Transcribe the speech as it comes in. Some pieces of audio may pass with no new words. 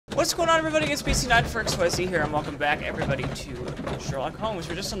What's going on, everybody? It's BC9 for XYZ here, and welcome back, everybody, to Sherlock Holmes.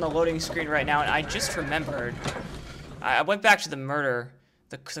 We're just on the loading screen right now, and I just remembered. I went back to the murder,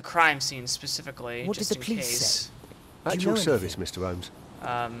 the crime scene specifically, what just did the in police case. Say? At your service, Mr. Holmes.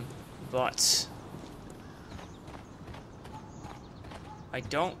 But I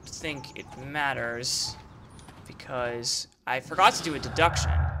don't think it matters because I forgot to do a deduction.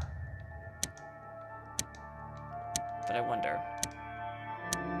 But I wonder.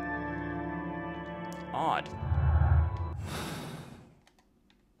 Odd.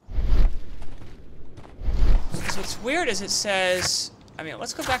 So what's weird is it says, I mean,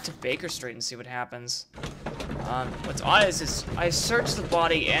 let's go back to Baker Street and see what happens. What's odd is I searched the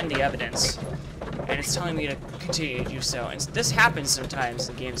body and the evidence, and it's telling me to continue to do so. And this happens sometimes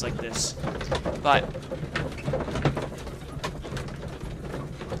in games like this, but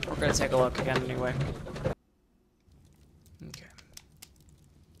we're gonna take a look again anyway. Okay.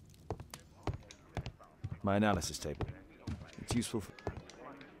 My analysis table. It's useful for...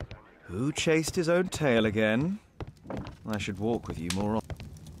 Who chased his own tail again? I should walk with you more often.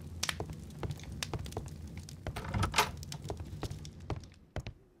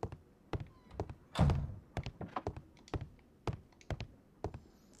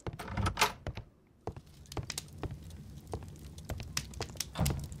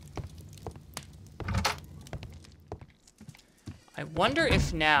 I wonder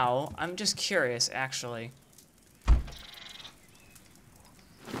if now, I'm just curious actually.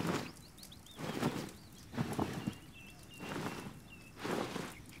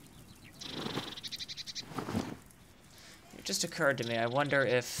 It just occurred to me, I wonder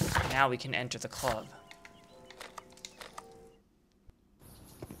if now we can enter the club.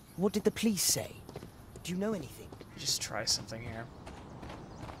 What did the police say? Do you know anything? Just try something here.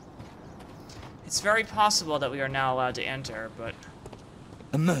 It's very possible that we are now allowed to enter, but...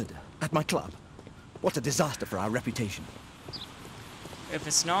 A murder at my club? What a disaster for our reputation.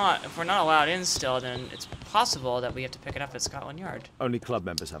 if we're not allowed in still, then it's possible that we have to pick it up at Scotland Yard. Only club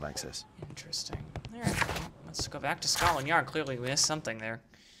members have access. Interesting. Alright, well, let's go back to Scotland Yard. Clearly we missed something there.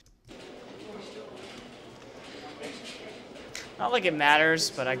 Not like it matters,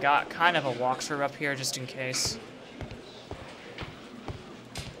 but I got kind of a walkthrough up here just in case.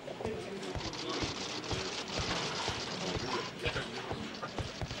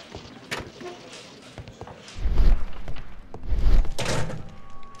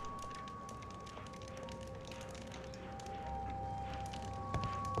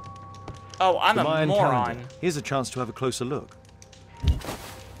 Oh, I'm a moron. Calendar. Here's a chance to have a closer look.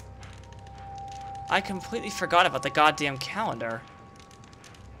 I completely forgot about the goddamn calendar.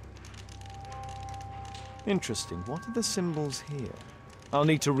 Interesting. What are the symbols here? I'll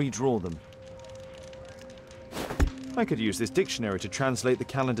need to redraw them. I could use this dictionary to translate the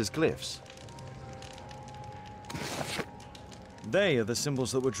calendar's glyphs. They are the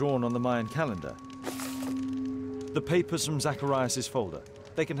symbols that were drawn on the Mayan calendar. The papers from Zacharias' folder.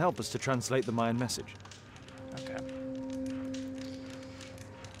 They can help us to translate the Mayan message. Okay.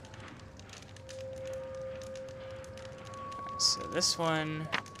 So this one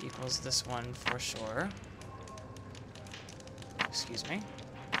equals this one for sure. Excuse me.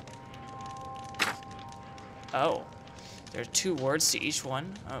 Oh. There are 2 words to each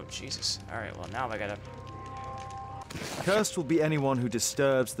one? Oh, Jesus. Alright, well now I gotta... Cursed will be anyone who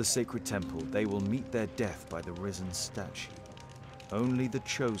disturbs the sacred temple. They will meet their death by the risen statue. Only the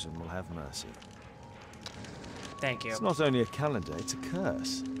chosen will have mercy. Thank you. It's not only a calendar, it's a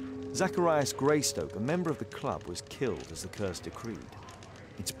curse. Zacharias Greystoke, a member of the club, was killed as the curse decreed.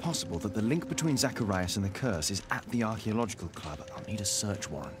 It's possible that the link between Zacharias and the curse is at the archaeological club. I'll need a search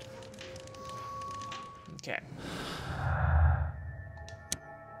warrant. Okay.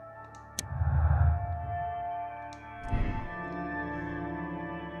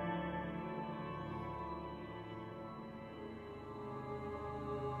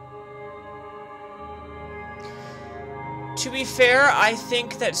 To be fair, I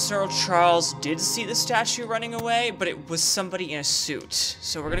think that Sir Charles did see the statue running away, but it was somebody in a suit.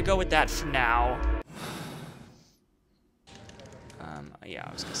 So we're gonna go with that for now. Yeah,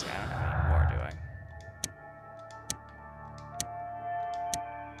 I was gonna say, I don't have any more, do I?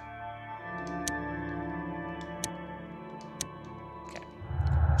 Okay,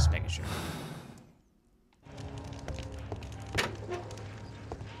 just making sure.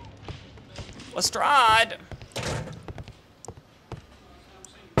 Lestrade!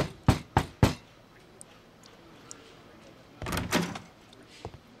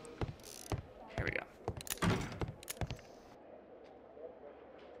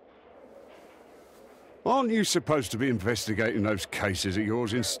 Aren't you supposed to be investigating those cases of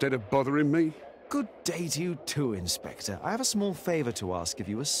yours instead of bothering me? Good day to you too, Inspector. I have a small favor to ask of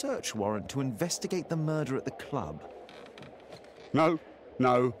you, a search warrant to investigate the murder at the club. No,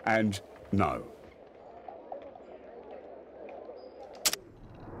 no, and no.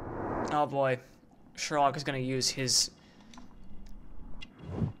 Oh boy. Sherlock is going to use his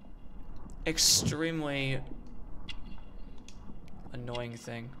extremely annoying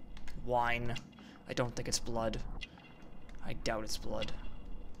thing. Wine. I don't think it's blood. I doubt it's blood.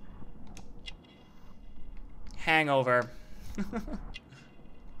 Hangover.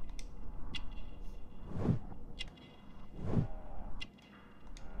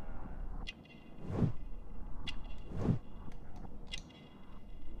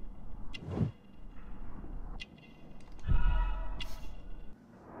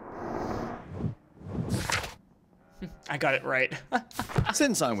 I got it right.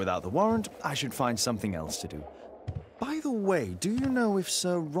 Since I'm without the warrant, I should find something else to do. By the way, do you know if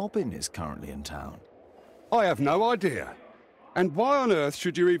Sir Robin is currently in town? I have no idea. And why on earth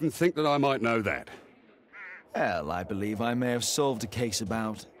should you even think that I might know that? Well, I believe I may have solved a case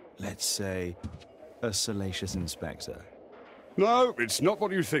about, let's say, a salacious inspector. No, it's not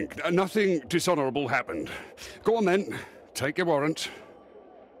what you think. Nothing dishonorable happened. Go on then. Take your warrant.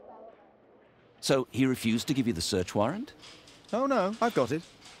 So he refused to give you the search warrant? Oh no, I've got it.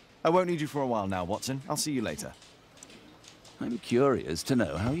 I won't need you for a while now, Watson. I'll see you later. I'm curious to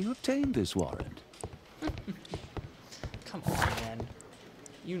know how you obtained this warrant. Come on, man.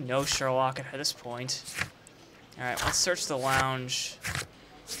 You know Sherlock at this point. Alright, let's search the lounge.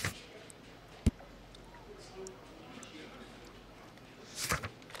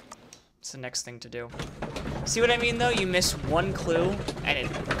 What's the next thing to do? See what I mean, though? You miss one clue, and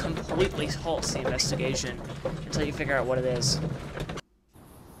it completely halts the investigation until you figure out what it is.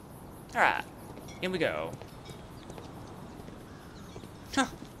 Alright, here we go.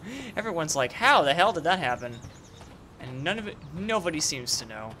 Everyone's like, how the hell did that happen? And nobody seems to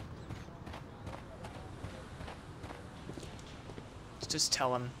know. Just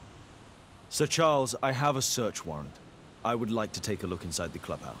tell him. Sir Charles, I have a search warrant. I would like to take a look inside the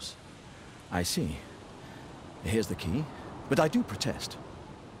clubhouse. I see. Here's the key, but I do protest.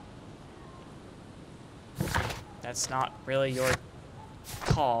 That's not really your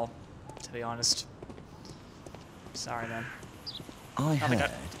call, to be honest. Sorry, man. I Oh my heard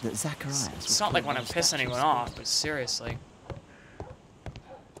God. that Zacharias It's was not like put when on I'm a pissing statue anyone stand. off, but seriously.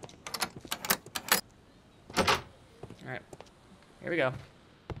 Alright. Here we go.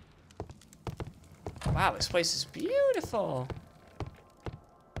 Wow, this place is beautiful.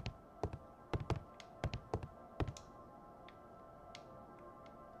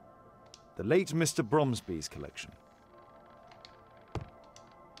 The late Mr. Bromsby's collection.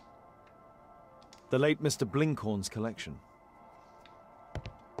 The late Mr. Blinkhorn's collection.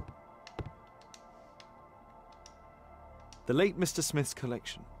 The late Mr. Smith's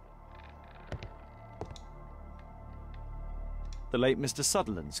collection. The late Mr.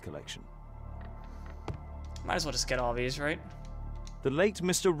 Sutherland's collection. Might as well just get all these, right? The late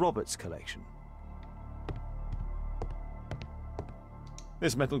Mr. Roberts' collection.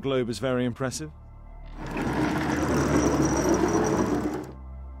 This metal globe is very impressive.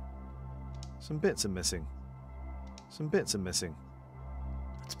 Some bits are missing. Some bits are missing.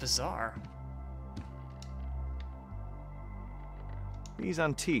 That's bizarre. These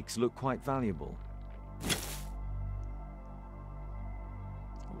antiques look quite valuable.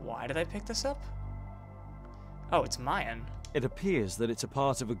 Why did I pick this up? Oh, it's Mayan. It appears that it's a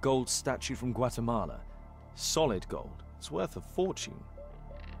part of a gold statue from Guatemala. Solid gold. It's worth a fortune.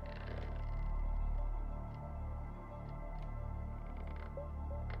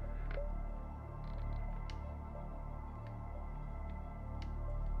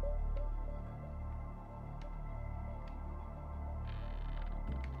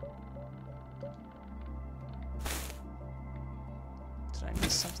 Did I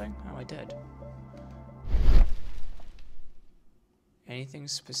miss something? Oh, I did. Anything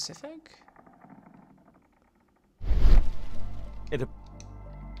specific? It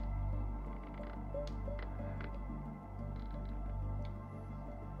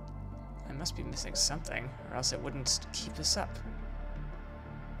I must be missing something, or else it wouldn't keep this up.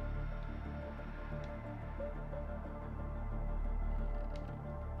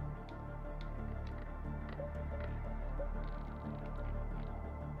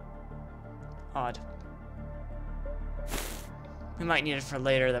 Odd. We might need it for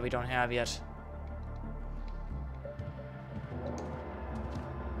later that we don't have yet.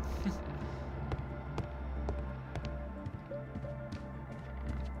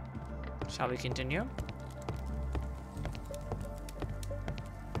 Shall we continue?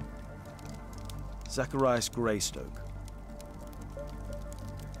 Zacharias Greystoke.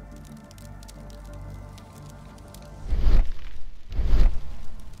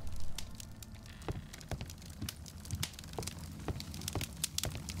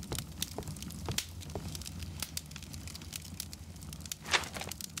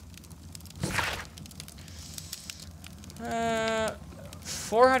 Uh,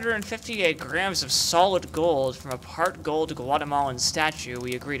 458 grams of solid gold from a part gold Guatemalan statue.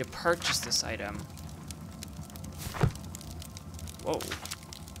 We agree to purchase this item. Whoa.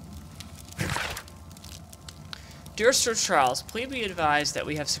 Dear Sir Charles, please be advised that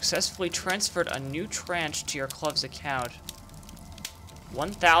we have successfully transferred a new tranche to your club's account.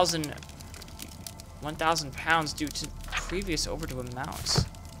 1,000 pounds due to previous overdue amounts.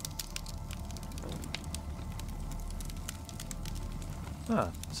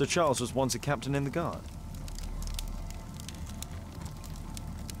 Ah, Sir Charles was once a captain in the guard.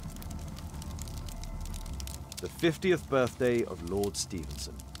 The 50th birthday of Lord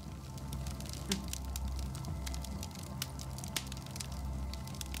Stevenson.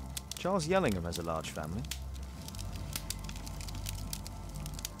 Charles Yellingham has a large family.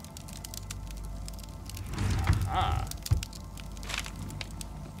 Ah.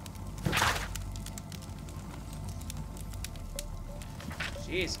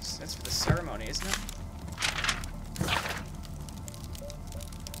 Jesus, that's for the ceremony, isn't it?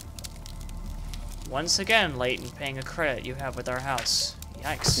 Once again, late in paying a credit you have with our house.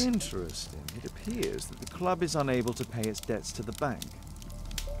 Yikes. Interesting. It appears that the club is unable to pay its debts to the bank.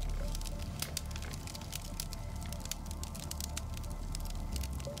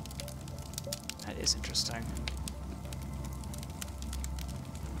 That is interesting.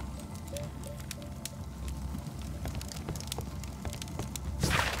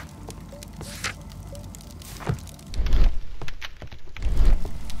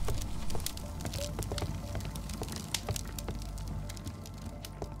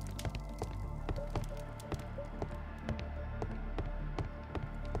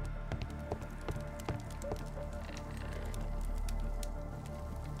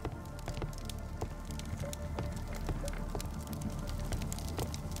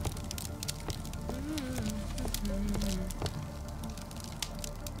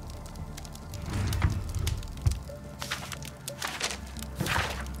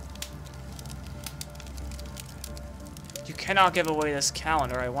 You cannot give away this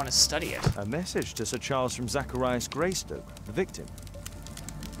calendar. I want to study it. A message to Sir Charles from Zacharias Greystoke, the victim.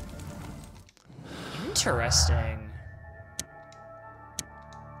 Interesting.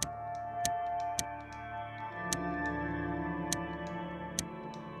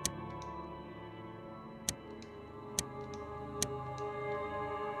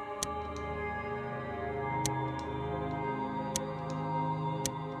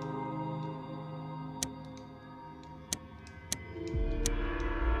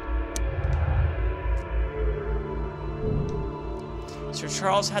 Sir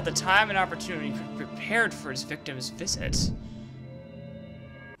Charles had the time and opportunity to be prepared for his victim's visit.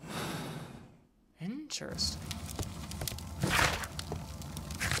 Interesting.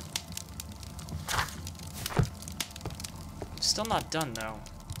 Still not done, though,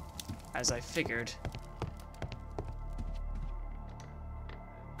 as I figured.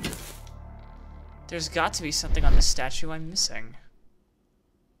 There's got to be something on this statue I'm missing.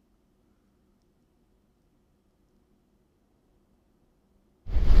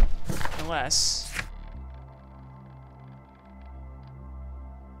 Unless...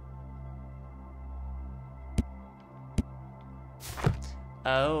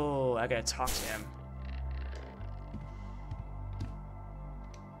 Oh, I gotta talk to him.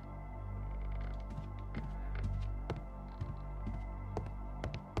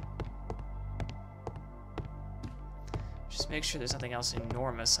 Just make sure there's nothing else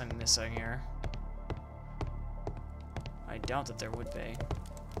enormous I'm missing here. I doubt that there would be.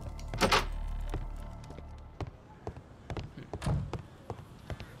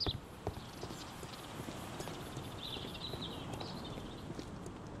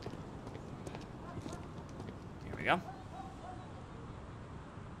 Here we go.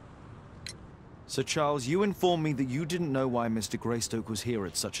 Sir Charles, you informed me that you didn't know why Mr. Greystoke was here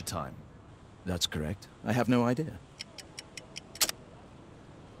at such a time. That's correct. I have no idea.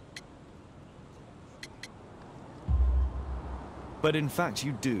 But in fact,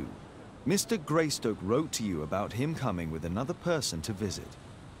 you do. Mr. Greystoke wrote to you about him coming with another person to visit.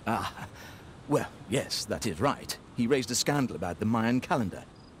 Ah, well, yes, that is right. He raised a scandal about the Mayan calendar,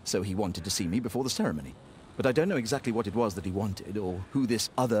 so he wanted to see me before the ceremony. But I don't know exactly what it was that he wanted, or who this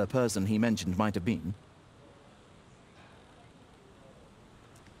other person he mentioned might have been.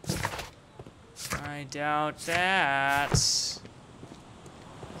 I doubt that. I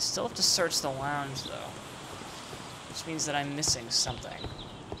still have to search the lounge, though. Which means that I'm missing something.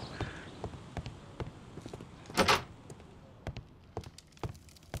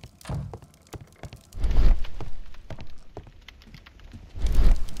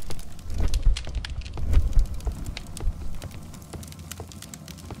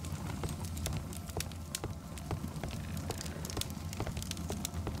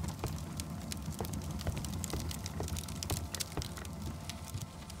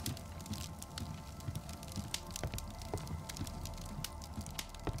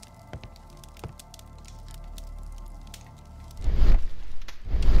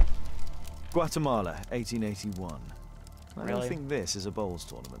 Guatemala, 1881. I Really? don't think this is a bowls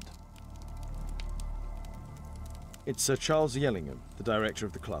tournament. It's Sir Charles Yellingham, the director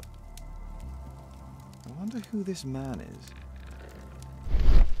of the club. I wonder who this man is.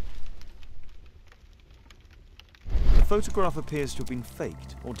 The photograph appears to have been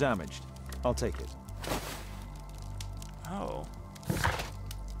faked or damaged. I'll take it. Oh.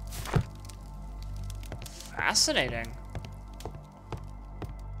 Fascinating.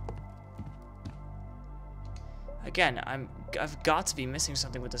 Again, I've got to be missing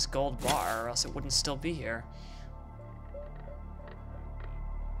something with this gold bar, or else it wouldn't still be here.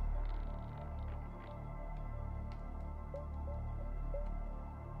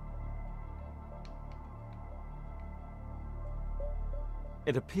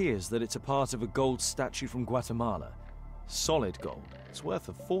 It appears that it's a part of a gold statue from Guatemala. Solid gold. It's worth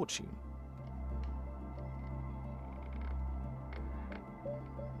a fortune.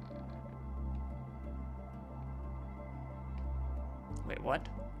 Wait, what?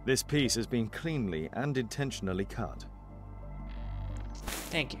 This piece has been cleanly and intentionally cut.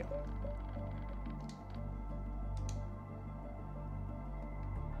 Thank you.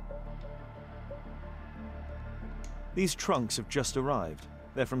 These trunks have just arrived.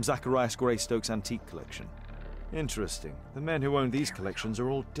 They're from Zacharias Greystoke's antique collection. Interesting. The men who own these collections are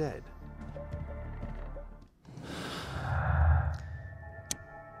all dead.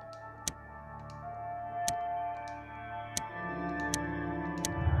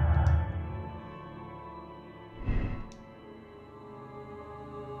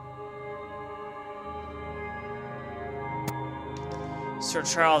 Sir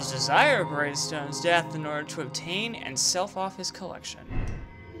Charles desired Greystone's death in order to obtain and sell off his collection.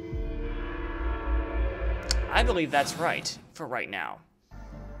 I believe that's right, for right now.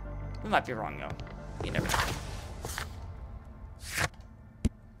 We might be wrong, though. You never know.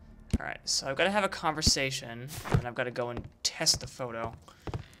 Alright, so I've got to have a conversation, and I've got to go and test the photo.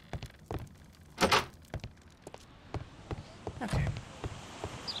 Okay.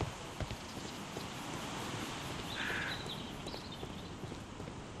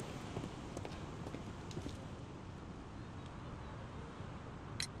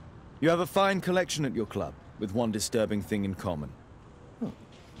 You have a fine collection at your club, with one disturbing thing in common.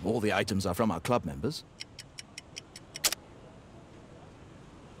 All the items are from our club members.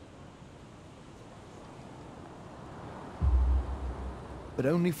 But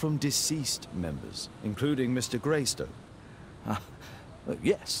only from deceased members, including Mr. Greystoke.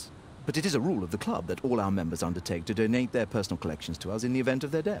 Yes, but it is a rule of the club that all our members undertake to donate their personal collections to us in the event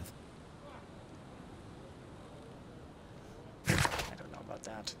of their death. I don't know about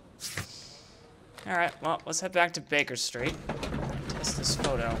that. Alright, well, let's head back to Baker Street and test this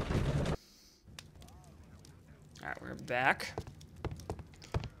photo. Alright, we're back.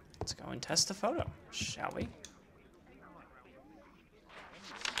 Let's go and test the photo, shall we?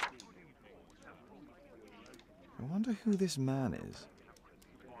 I wonder who this man is.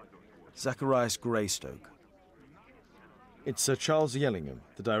 Zacharias Greystoke. It's Sir Charles Yellingham,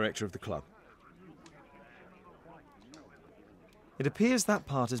 the director of the club. It appears that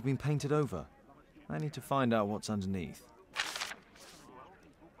part has been painted over. I need to find out what's underneath.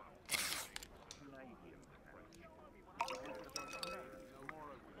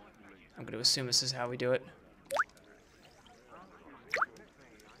 I'm going to assume this is how we do it.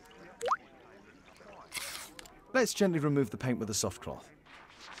 Let's gently remove the paint with a soft cloth.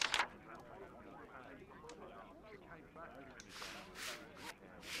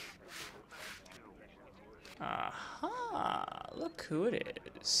 Aha! Look who it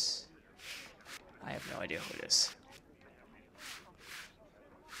is. I have no idea who it is.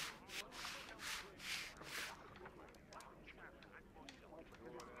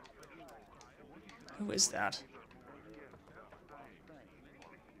 Who is that?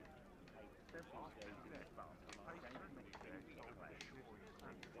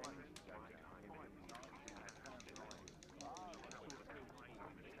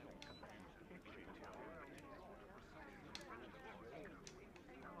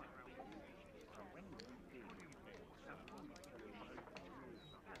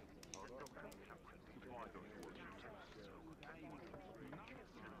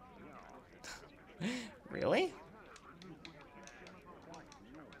 Really?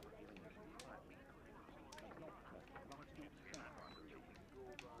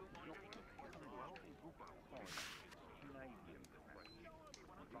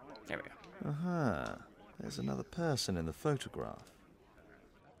 There we go. Aha. There's another person in the photograph.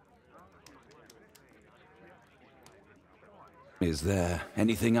 Is there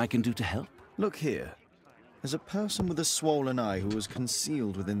anything I can do to help? Look here. There's a person with a swollen eye who was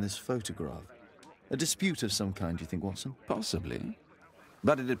concealed within this photograph. A dispute of some kind, you think, Watson? Possibly.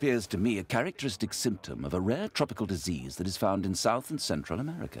 But it appears to me a characteristic symptom of a rare tropical disease that is found in South and Central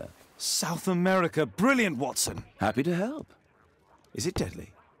America. South America! Brilliant, Watson! Happy to help. Is it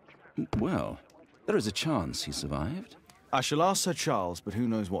deadly? Well, there is a chance he survived. I shall ask Sir Charles, but who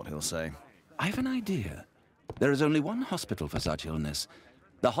knows what he'll say. I have an idea. There is only one hospital for such illness.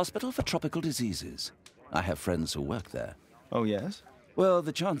 The Hospital for Tropical Diseases. I have friends who work there. Oh, yes? Well,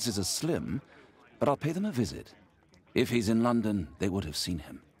 the chances are slim, but I'll pay them a visit. If he's in London, they would have seen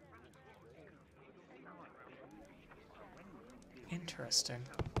him. Interesting.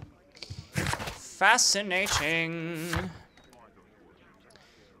 Fascinating.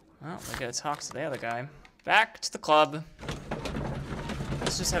 Well, we gotta talk to the other guy. Back to the club.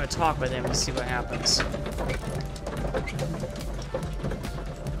 Let's just have a talk with him and see what happens.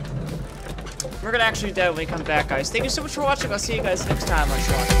 We're gonna actually do that when we come back, guys. Thank you so much for watching. I'll see you guys next time on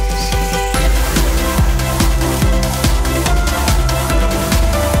Sherlock Holmes.